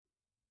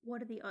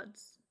What are the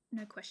odds?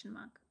 No question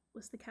mark,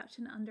 was the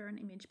caption under an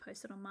image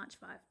posted on March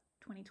 5,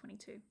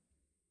 2022.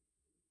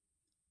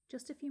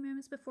 Just a few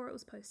moments before it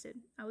was posted,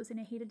 I was in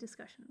a heated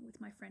discussion with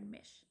my friend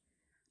Mish,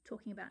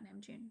 talking about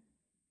Namjoon.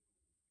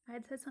 I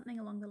had said something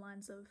along the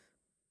lines of,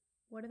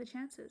 what are the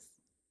chances?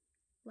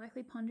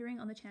 Likely pondering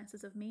on the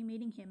chances of me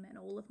meeting him and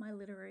all of my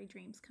literary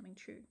dreams coming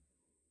true.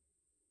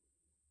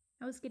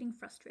 I was getting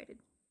frustrated.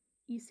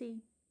 You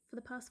see, for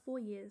the past 4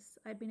 years,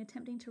 I had been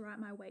attempting to write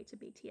my way to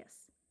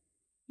BTS,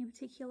 in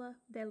particular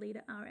their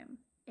leader RM,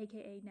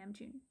 aka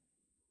Namjoon.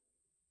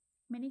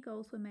 Many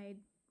goals were made,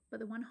 but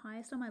the one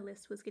highest on my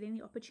list was getting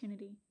the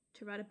opportunity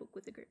to write a book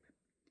with the group.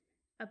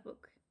 A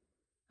book.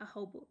 A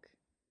whole book.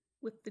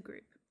 With the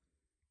group.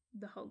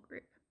 The whole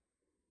group.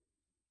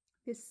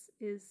 This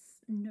is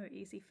no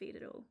easy feat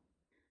at all,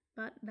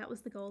 but that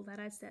was the goal that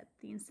I set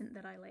the instant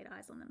that I laid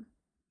eyes on them.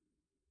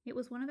 It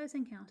was one of those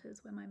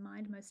encounters where my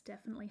mind most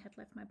definitely had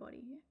left my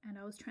body, and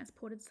I was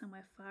transported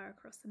somewhere far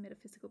across the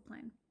metaphysical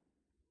plane.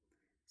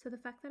 So the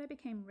fact that I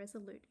became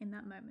resolute in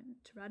that moment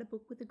to write a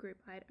book with a group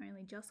I had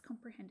only just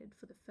comprehended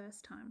for the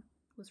first time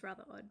was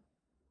rather odd.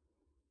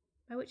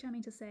 By which I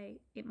mean to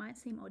say, it might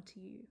seem odd to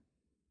you,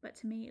 but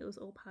to me it was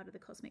all part of the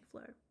cosmic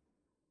flow.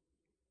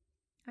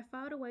 I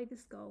filed away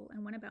this goal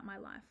and went about my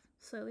life,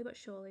 slowly but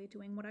surely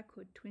doing what I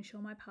could to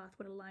ensure my path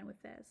would align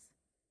with theirs.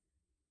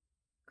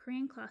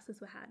 Korean classes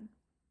were had,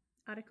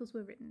 articles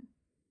were written,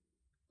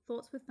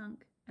 thoughts were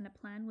thunk, and a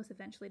plan was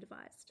eventually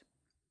devised.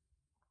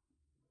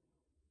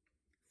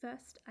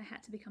 First, I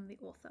had to become the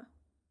author.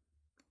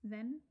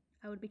 Then,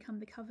 I would become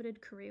the coveted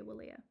career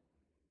Walia.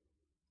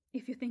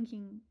 If you're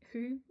thinking,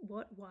 who,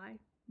 what, why,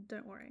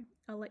 don't worry,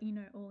 I'll let you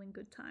know all in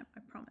good time,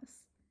 I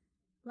promise.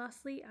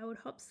 Lastly, I would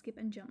hop, skip,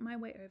 and jump my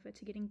way over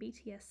to getting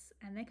BTS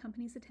and their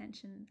company's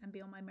attention and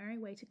be on my merry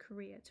way to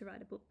Korea to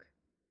write a book.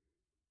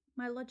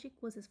 My logic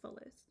was as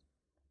follows.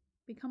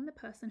 Become the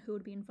person who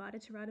would be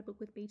invited to write a book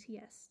with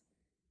BTS,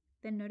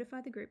 then notify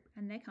the group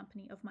and their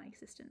company of my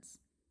existence.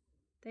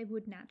 They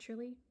would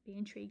naturally be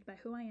intrigued by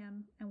who I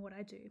am and what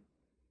I do,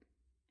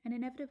 and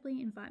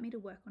inevitably invite me to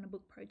work on a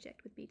book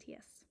project with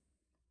BTS.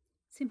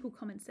 Simple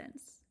common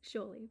sense,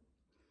 surely.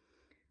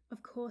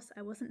 Of course,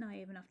 I wasn't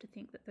naive enough to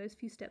think that those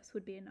few steps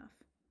would be enough,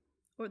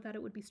 or that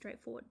it would be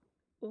straightforward,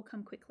 or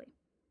come quickly.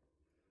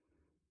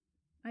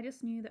 I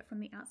just knew that from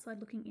the outside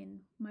looking in,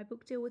 my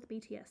book deal with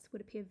BTS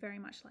would appear very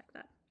much like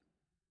that.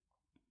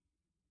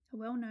 A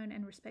well-known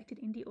and respected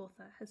indie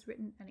author has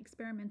written an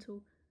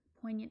experimental,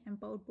 poignant and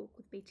bold book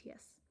with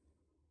BTS.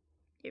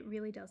 It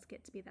really does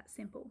get to be that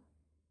simple.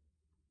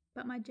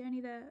 But my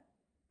journey there,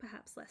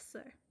 perhaps less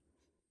so.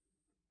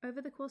 Over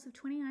the course of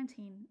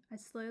 2019, I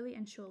slowly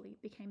and surely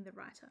became the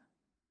writer.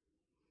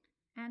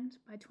 And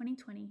by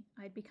 2020,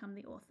 I had become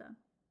the author.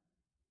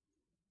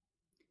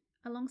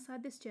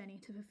 Alongside this journey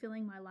to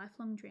fulfilling my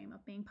lifelong dream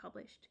of being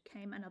published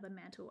came another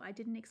mantle I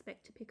didn't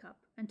expect to pick up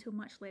until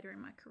much later in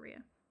my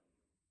career.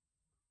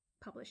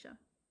 Publisher.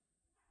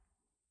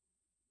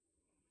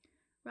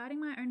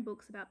 Writing my own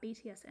books about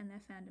BTS and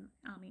their fandom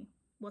army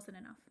wasn't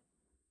enough.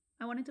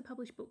 I wanted to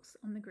publish books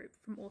on the group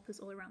from authors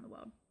all around the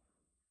world.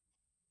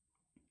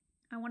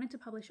 I wanted to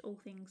publish all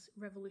things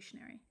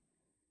revolutionary.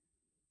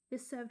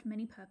 This served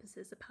many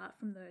purposes apart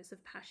from those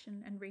of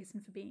passion and reason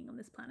for being on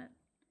this planet.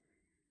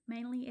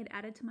 Mainly, it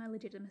added to my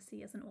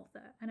legitimacy as an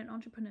author and an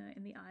entrepreneur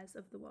in the eyes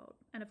of the world,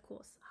 and of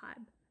course,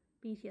 Hybe,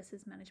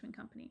 BTS's management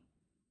company.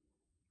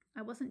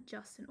 I wasn't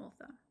just an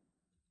author.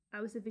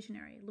 I was a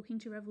visionary looking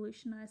to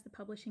revolutionize the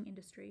publishing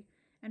industry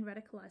and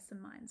radicalize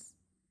some minds,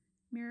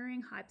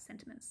 mirroring Hybe's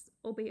sentiments,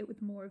 albeit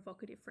with more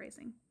evocative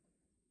phrasing.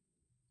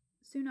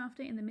 Soon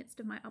after, in the midst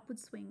of my upward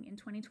swing in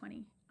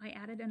 2020, I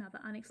added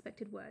another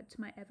unexpected word to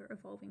my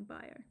ever-evolving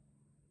bio.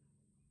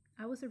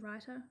 I was a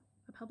writer,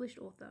 a published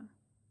author,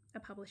 a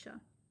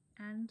publisher,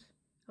 and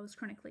I was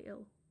chronically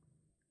ill.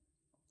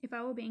 If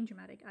I were being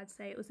dramatic, I'd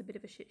say it was a bit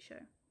of a shit show,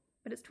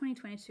 but it's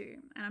 2022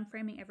 and I'm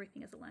framing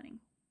everything as a learning.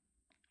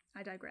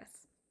 I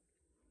digress.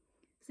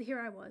 So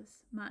here I was,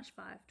 March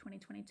 5,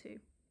 2022,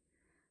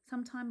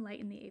 sometime late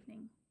in the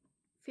evening,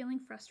 feeling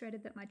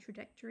frustrated that my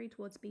trajectory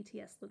towards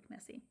BTS looked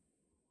messy.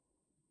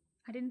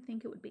 I didn't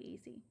think it would be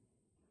easy,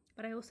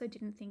 but I also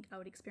didn't think I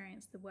would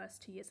experience the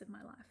worst 2 years of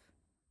my life.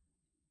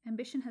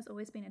 Ambition has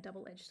always been a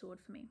double-edged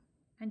sword for me,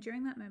 and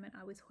during that moment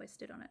I was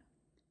hoisted on it,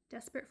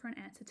 desperate for an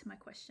answer to my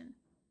question.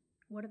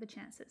 What are the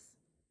chances?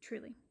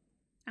 Truly.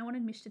 I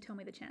wanted Mish to tell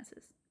me the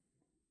chances.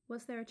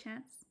 Was there a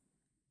chance?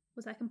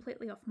 Was I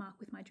completely off mark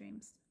with my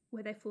dreams?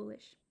 Were they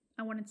foolish?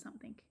 I wanted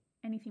something,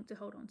 anything to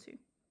hold on to.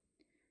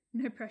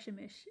 No pressure,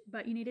 Mish,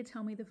 but you need to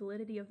tell me the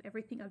validity of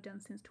everything I've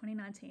done since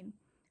 2019,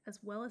 as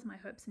well as my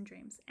hopes and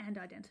dreams and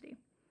identity.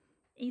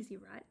 Easy,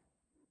 right?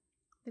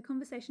 The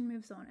conversation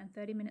moves on, and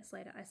 30 minutes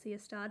later I see a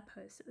starred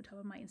post at the top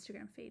of my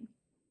Instagram feed,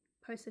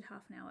 posted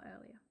half an hour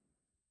earlier.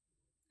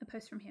 A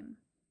post from him,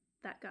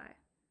 that guy,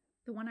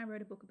 the one I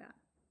wrote a book about,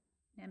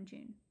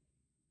 Namjoon.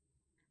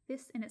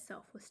 This in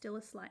itself was still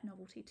a slight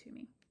novelty to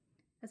me,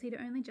 as he'd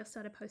only just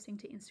started posting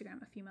to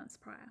Instagram a few months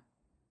prior.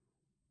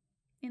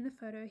 In the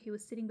photo, he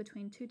was sitting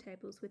between two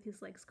tables with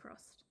his legs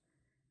crossed.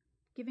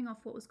 giving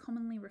off what was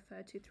commonly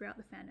referred to throughout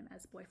the fandom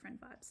as boyfriend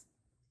vibes.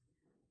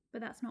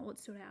 But that's not what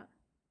stood out.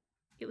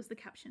 It was the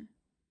caption.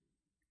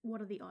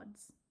 What are the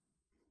odds?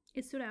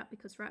 It stood out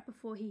because right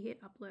before he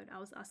hit upload, I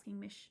was asking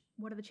Mish,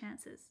 what are the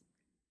chances?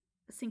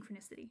 A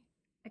synchronicity.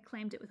 I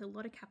claimed it with a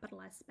lot of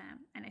capitalized spam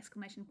and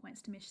exclamation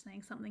points to Mish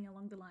saying something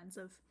along the lines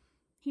of,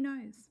 he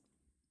knows.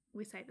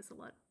 We say this a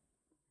lot.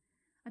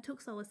 I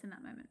took solace in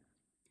that moment.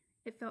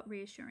 It felt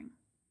reassuring.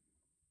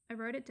 I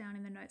wrote it down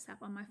in the Notes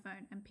app on my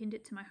phone and pinned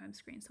it to my home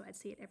screen so I'd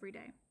see it every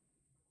day.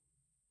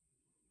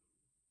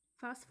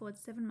 Fast forward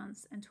 7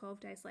 months and 12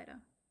 days later,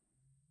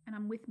 and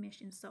I'm with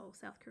Mish in Seoul,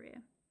 South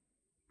Korea.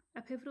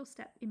 A pivotal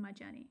step in my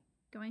journey,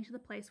 going to the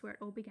place where it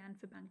all began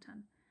for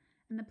Bangtan,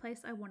 and the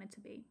place I wanted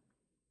to be.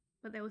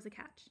 But there was a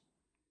catch.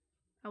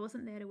 I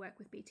wasn't there to work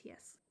with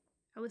BTS.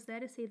 I was there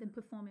to see them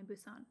perform in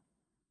Busan.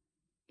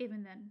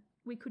 Even then,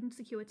 we couldn't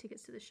secure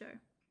tickets to the show.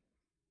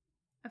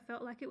 I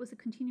felt like it was a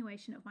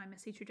continuation of my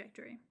messy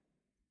trajectory.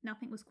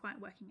 Nothing was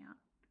quite working out.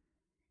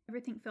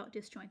 Everything felt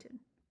disjointed,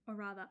 or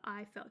rather,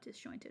 I felt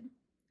disjointed.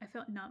 I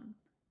felt numb,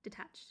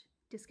 detached,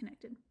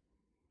 disconnected.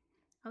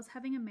 I was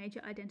having a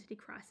major identity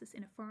crisis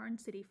in a foreign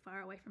city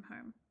far away from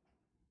home.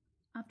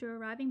 After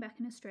arriving back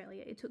in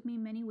Australia, it took me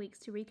many weeks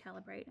to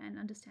recalibrate and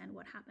understand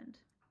what happened,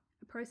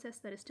 a process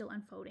that is still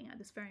unfolding at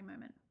this very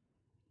moment.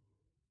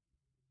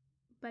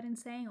 But in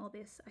saying all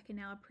this, I can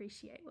now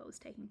appreciate what was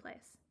taking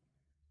place.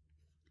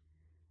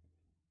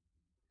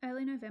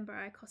 Early November,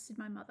 I accosted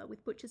my mother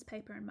with butcher's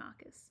paper and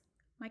markers.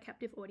 My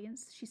captive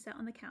audience, she sat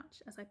on the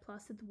couch as I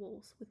plastered the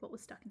walls with what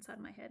was stuck inside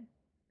my head.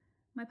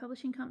 My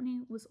publishing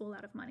company was all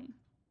out of money,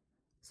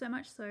 so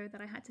much so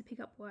that I had to pick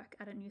up work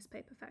at a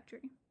newspaper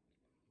factory.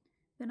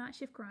 The night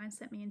shift grind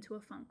sent me into a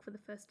funk for the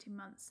first 2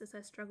 months as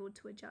I struggled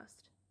to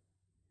adjust.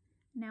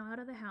 Now out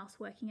of the house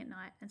working at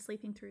night and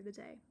sleeping through the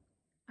day,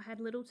 I had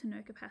little to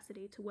no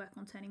capacity to work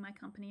on turning my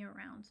company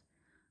around,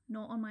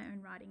 nor on my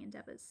own writing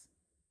endeavours.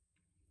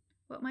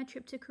 What my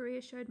trip to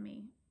Korea showed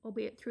me,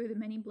 albeit through the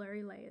many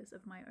blurry layers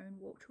of my own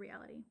warped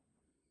reality,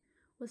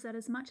 was that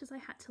as much as I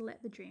had to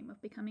let the dream of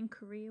becoming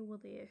Korea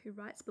Walia who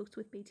writes books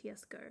with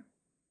BTS go,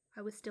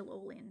 I was still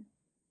all in.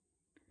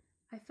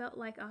 I felt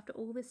like after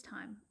all this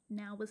time,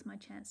 now was my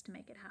chance to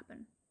make it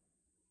happen.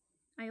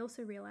 I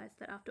also realised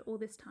that after all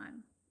this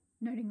time,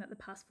 noting that the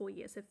past 4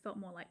 years have felt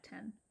more like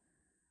 10,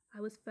 I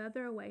was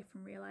further away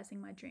from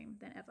realising my dream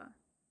than ever.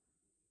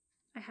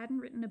 I hadn't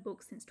written a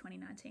book since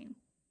 2019.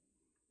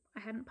 I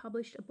hadn't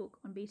published a book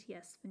on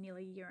BTS for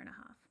nearly a year and a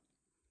half.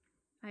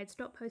 I had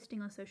stopped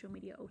posting on social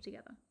media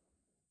altogether.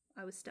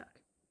 I was stuck.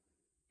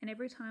 And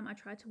every time I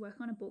tried to work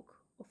on a book,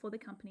 or for the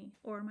company,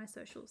 or on my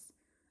socials,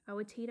 I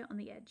would teeter on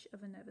the edge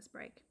of a nervous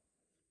break.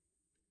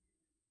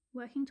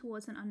 Working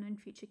towards an unknown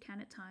future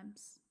can at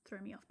times throw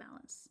me off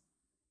balance.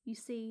 You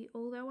see,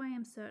 although I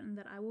am certain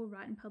that I will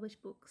write and publish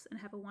books and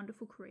have a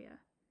wonderful career,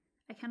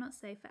 I cannot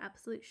say for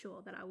absolute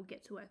sure that I will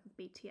get to work with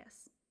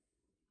BTS.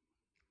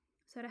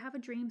 So to have a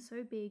dream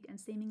so big and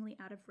seemingly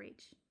out of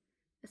reach,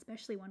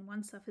 especially when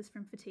one suffers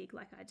from fatigue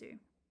like I do,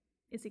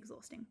 is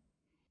exhausting.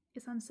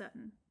 It's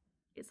uncertain.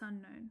 It's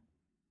unknown.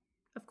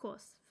 Of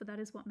course, for that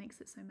is what makes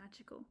it so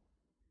magical.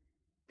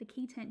 The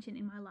key tension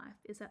in my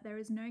life is that there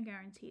is no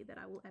guarantee that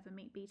I will ever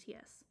meet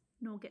BTS,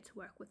 nor get to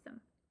work with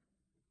them.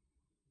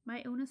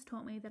 My illness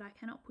taught me that I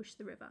cannot push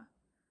the river.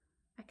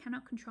 I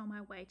cannot control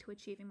my way to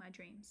achieving my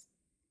dreams.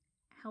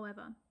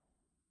 However,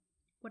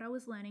 what I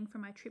was learning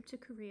from my trip to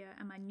Korea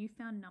and my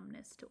newfound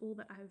numbness to all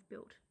that I have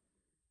built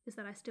is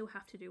that I still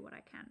have to do what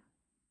I can.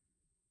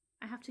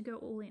 I have to go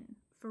all in,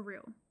 for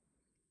real.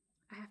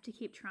 I have to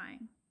keep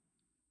trying.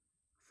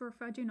 For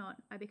if I do not,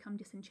 I become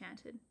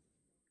disenchanted.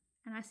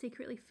 And I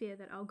secretly fear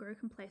that I'll grow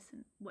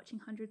complacent watching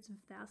hundreds of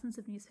thousands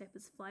of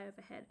newspapers fly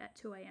overhead at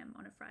 2 a.m.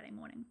 on a Friday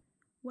morning.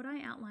 What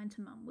I outlined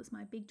to Mum was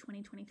my big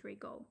 2023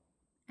 goal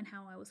and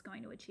how I was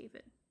going to achieve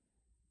it.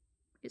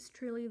 It's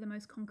truly the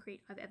most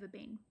concrete I've ever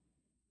been.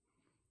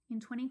 In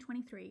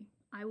 2023,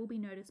 I will be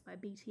noticed by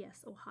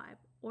BTS or HYBE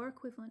or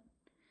equivalent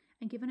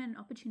and given an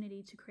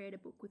opportunity to create a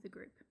book with the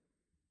group.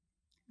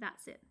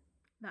 That's it.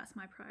 That's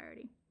my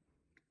priority.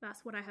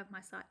 That's what I have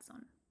my sights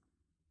on.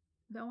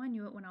 Though I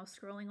knew it when I was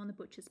scrolling on the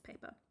butcher's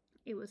paper,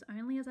 it was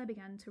only as I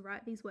began to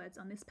write these words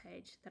on this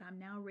page that I'm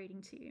now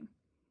reading to you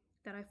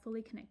that I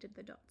fully connected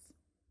the dots.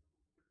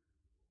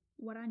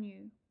 What I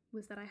knew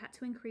was that I had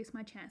to increase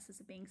my chances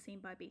of being seen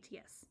by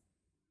BTS.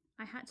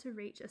 I had to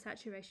reach a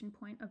saturation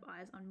point of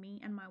eyes on me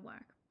and my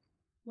work.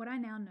 What I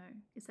now know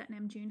is that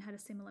Namjoon had a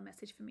similar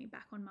message for me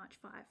back on March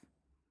 5,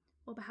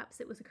 or perhaps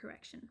it was a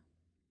correction.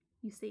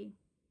 You see,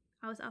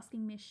 I was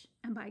asking Mish,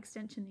 and by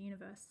extension the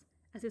universe,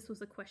 as this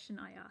was a question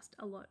I asked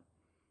a lot.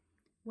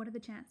 What are the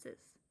chances?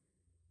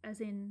 As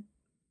in,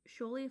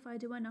 surely if I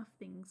do enough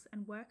things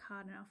and work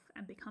hard enough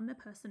and become the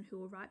person who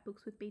will write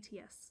books with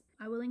BTS,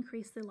 I will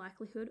increase the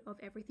likelihood of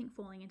everything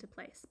falling into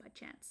place by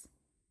chance.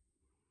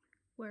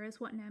 Whereas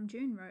what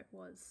Namjoon wrote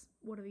was,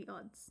 what are the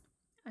odds?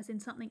 As in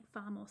something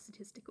far more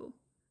statistical.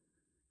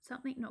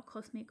 Something not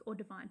cosmic or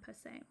divine per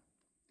se.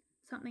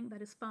 Something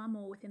that is far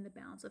more within the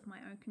bounds of my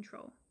own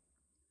control.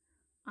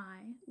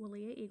 I,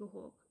 Walia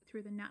Eaglehawk,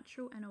 through the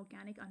natural and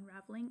organic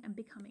unraveling and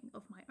becoming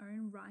of my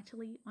own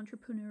rightly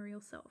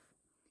entrepreneurial self,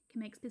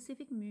 can make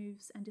specific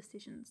moves and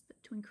decisions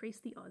to increase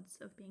the odds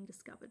of being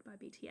discovered by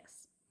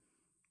BTS.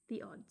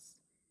 The odds,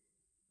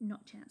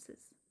 not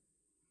chances.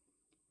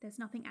 There's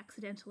nothing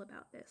accidental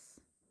about this.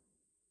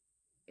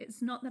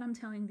 It's not that I'm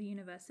telling the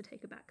universe to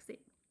take a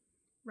backseat.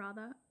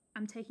 Rather,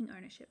 I'm taking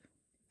ownership,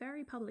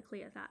 very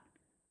publicly at that,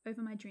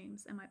 over my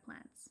dreams and my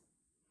plans.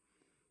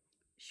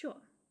 Sure,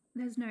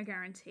 there's no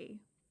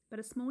guarantee, but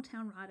a small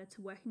town rider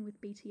to working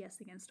with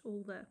BTS against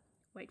all the,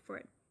 wait for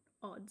it,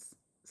 odds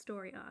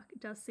story arc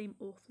does seem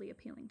awfully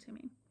appealing to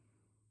me.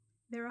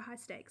 There are high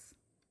stakes.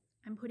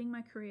 I'm putting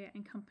my career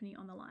and company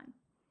on the line.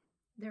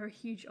 There are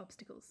huge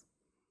obstacles.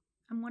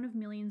 I'm one of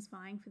millions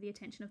vying for the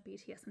attention of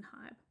BTS and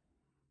HYBE.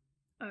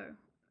 Oh,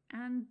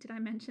 and did I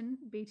mention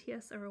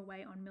BTS are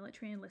away on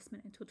military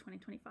enlistment until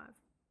 2025?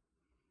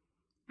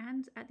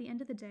 And at the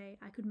end of the day,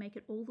 I could make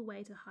it all the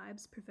way to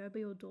HYBE's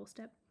proverbial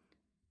doorstep,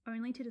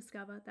 only to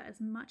discover that as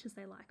much as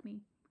they like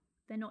me,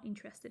 they're not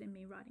interested in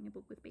me writing a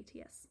book with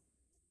BTS.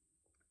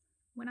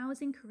 When I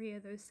was in Korea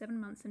those 7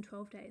 months and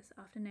 12 days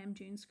after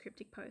Namjoon's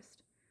cryptic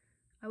post,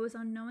 I was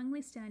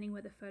unknowingly standing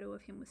where the photo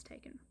of him was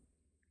taken.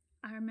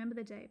 I remember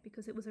the day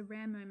because it was a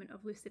rare moment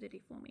of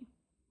lucidity for me.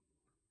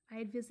 I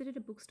had visited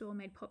a bookstore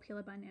made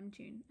popular by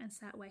Namjoon and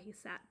sat where he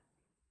sat,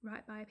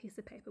 right by a piece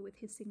of paper with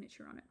his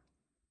signature on it.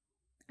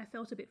 I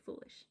felt a bit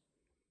foolish.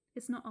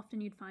 It's not often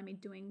you'd find me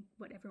doing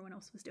what everyone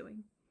else was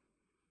doing.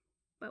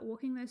 But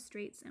walking those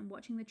streets and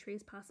watching the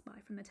trees pass by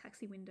from the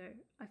taxi window,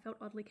 I felt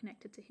oddly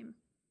connected to him.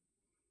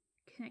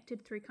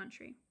 Connected through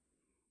country,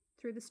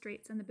 through the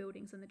streets and the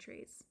buildings and the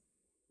trees.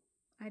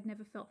 I had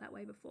never felt that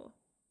way before.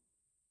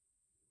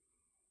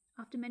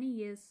 After many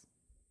years,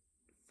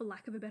 for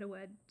lack of a better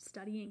word,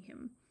 studying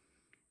him,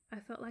 I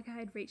felt like I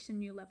had reached a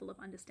new level of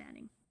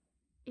understanding.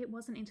 It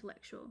wasn't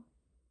intellectual.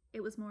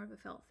 It was more of a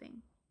felt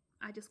thing.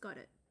 I just got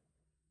it.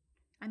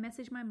 I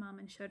messaged my mum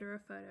and showed her a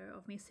photo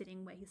of me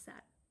sitting where he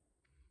sat,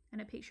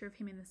 and a picture of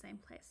him in the same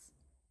place.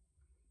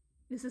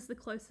 This is the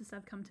closest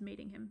I've come to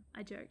meeting him,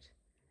 I joked.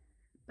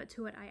 But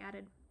to it I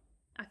added,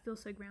 I feel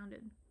so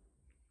grounded.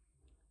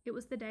 It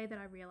was the day that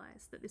I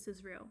realized that this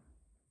is real.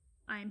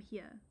 I am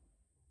here.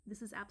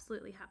 This is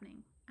absolutely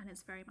happening, and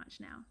it's very much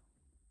now.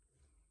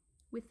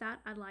 With that,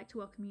 I'd like to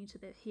welcome you to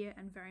the here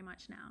and very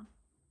much now.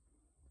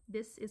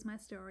 This is my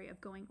story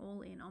of going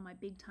all in on my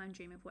big time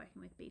dream of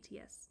working with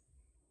BTS.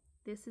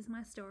 This is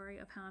my story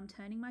of how I'm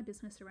turning my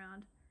business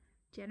around,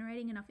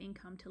 generating enough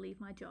income to leave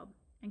my job,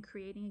 and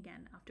creating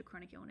again after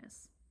chronic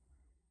illness.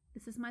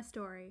 This is my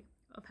story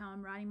of how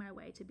I'm riding my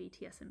way to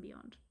BTS and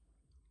beyond.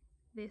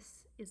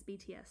 This is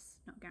BTS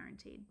Not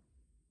Guaranteed.